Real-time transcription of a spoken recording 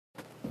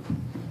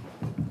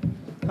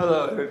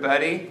Hello,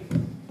 everybody.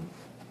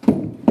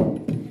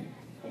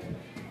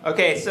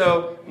 Okay,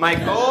 so my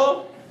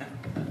goal...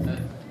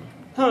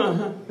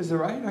 Is it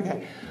right?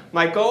 Okay.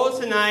 My goal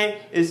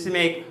tonight is to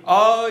make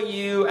all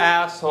you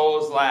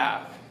assholes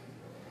laugh.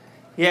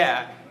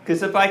 Yeah,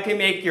 because if I can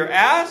make your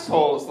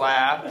assholes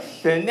laugh,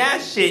 then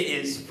that shit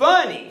is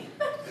funny.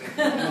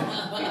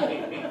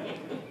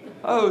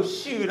 Oh,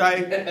 shoot,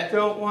 I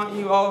don't want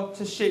you all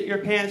to shit your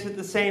pants at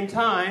the same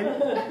time.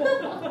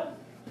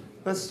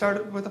 Let's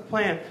start with a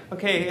plan.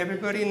 Okay,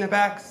 everybody in the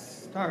back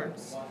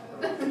starts.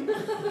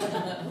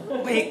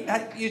 Wait,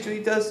 that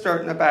usually does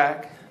start in the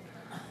back.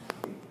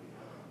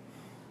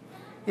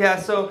 Yeah,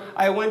 so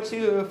I went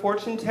to a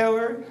fortune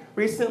teller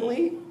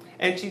recently,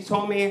 and she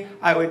told me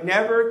I would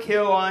never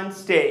kill on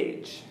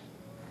stage.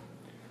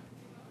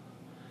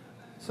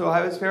 So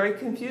I was very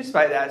confused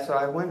by that, so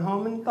I went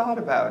home and thought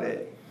about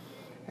it.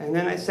 And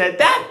then I said,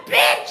 "That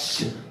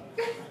bitch!"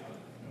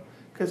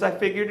 Because I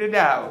figured it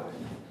out.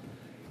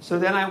 So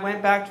then I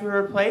went back to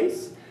her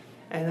place,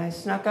 and I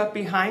snuck up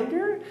behind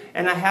her,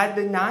 and I had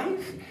the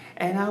knife,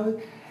 and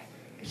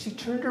she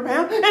turned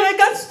around, and I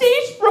got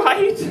stage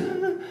fright,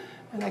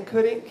 and I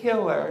couldn't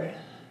kill her.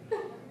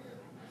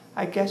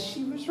 I guess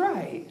she was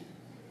right.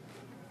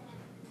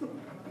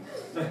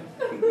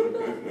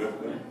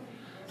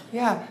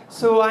 Yeah,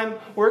 so I'm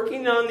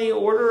working on the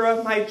order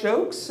of my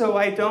jokes so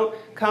I don't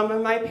come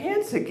in my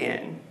pants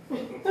again.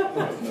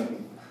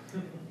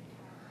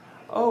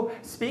 Oh,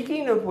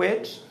 speaking of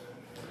which,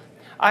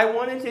 I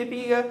wanted to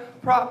be a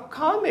prop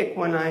comic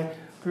when I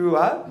grew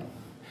up,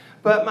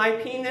 but my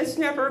penis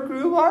never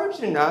grew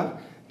large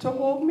enough to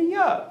hold me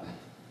up.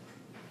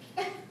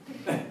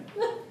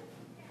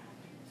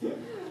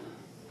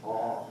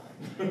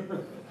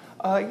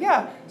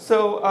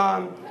 So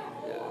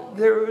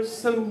there was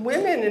some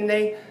women and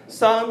they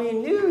saw me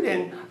nude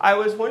and I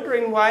was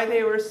wondering why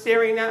they were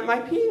staring at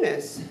my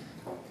penis.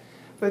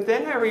 But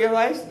then I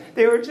realized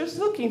they were just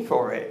looking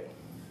for it.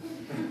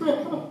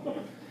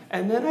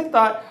 And then I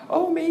thought,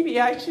 oh,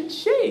 maybe I should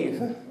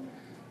shave.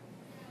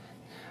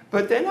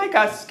 But then I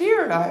got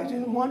scared. I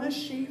didn't want to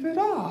shave it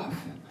off.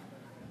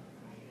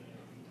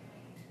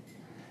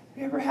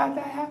 You ever had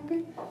that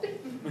happen?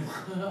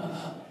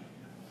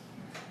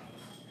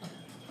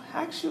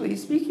 Actually,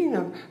 speaking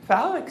of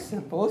phallic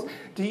symbols,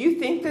 do you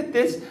think that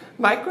this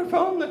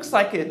microphone looks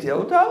like a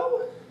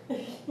dildo?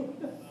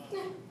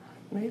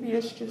 Maybe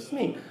it's just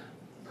me.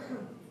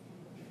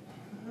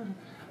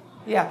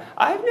 Yeah,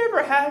 I've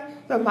never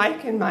had the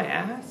mic in my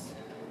ass,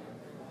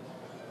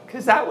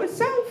 because that would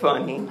sound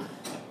funny,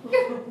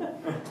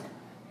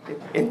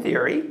 in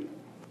theory.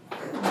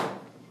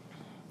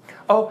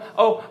 Oh,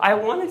 I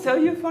want to tell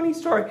you a funny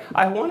story.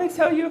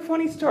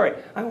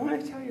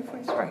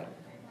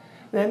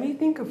 Let me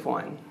think of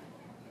one.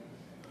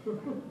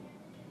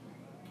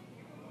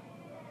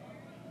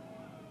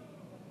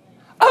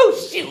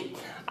 Oh, shoot!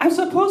 I'm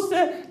supposed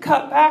to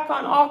cut back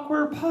on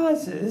awkward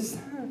pauses.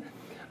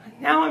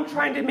 Now I'm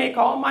trying to make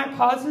all my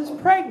pauses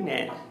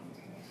pregnant.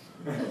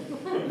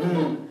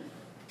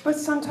 But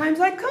sometimes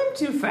I come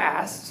too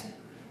fast.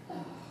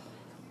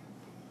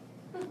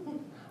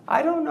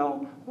 I don't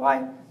know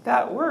why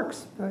that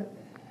works, but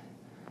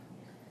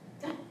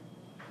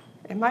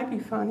it might be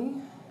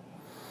funny.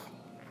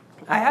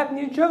 I have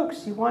new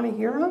jokes. You want to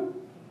hear them?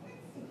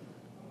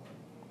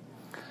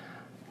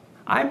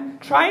 I'm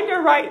trying to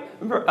write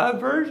a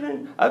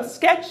version of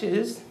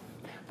sketches,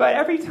 but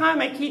every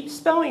time I keep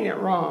spelling it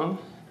wrong.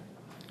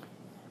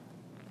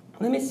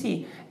 Let me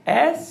see.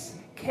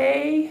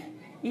 S-K-E-T-C-E-X.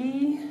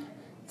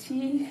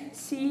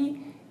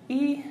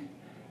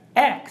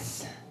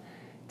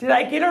 Did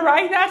I get it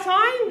right that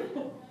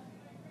time?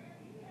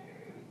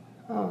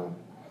 Oh,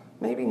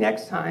 maybe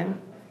next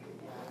time.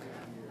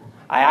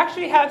 I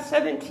actually have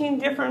 17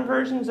 different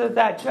versions of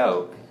that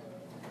joke.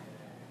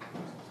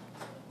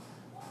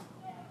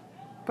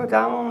 But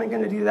I'm only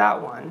going to do that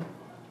one.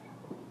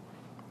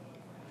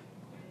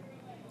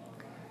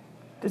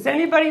 Does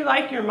anybody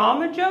like your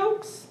mama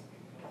jokes?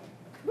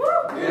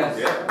 Yes.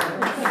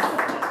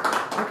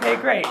 Okay,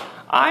 great.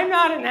 I'm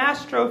not an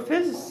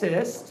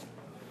astrophysicist,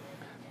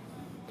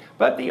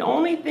 but the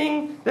only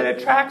thing that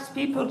attracts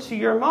people to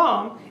your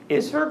mom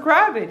is her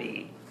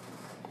gravity.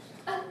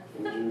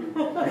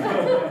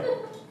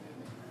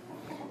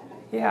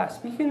 Yeah,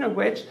 speaking of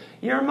which,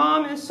 your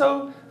mom is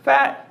so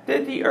fat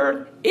that the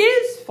earth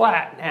is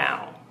flat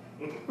now.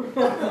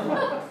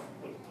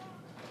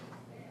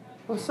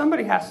 Well,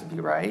 somebody has to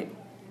be right.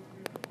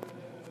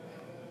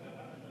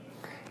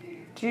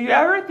 Do you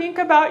ever think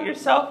about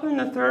yourself in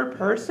the third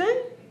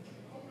person?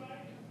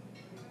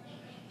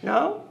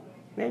 No?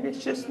 Maybe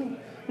it's just me.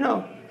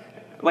 No.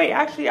 Wait,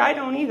 actually, I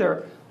don't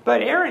either.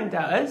 But Aaron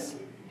does.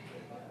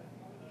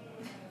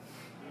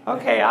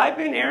 Okay, I've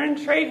been Aaron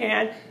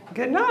Trahan.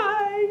 Good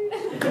night.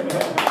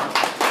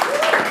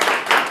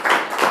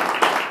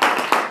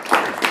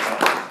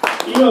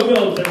 E.O.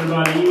 Phillips,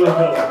 everybody. E.O.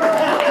 Phillips.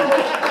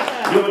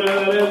 You want to know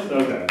who that is?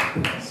 Okay.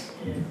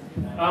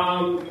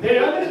 Hey,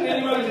 I didn't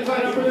anybody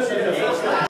sign up for this?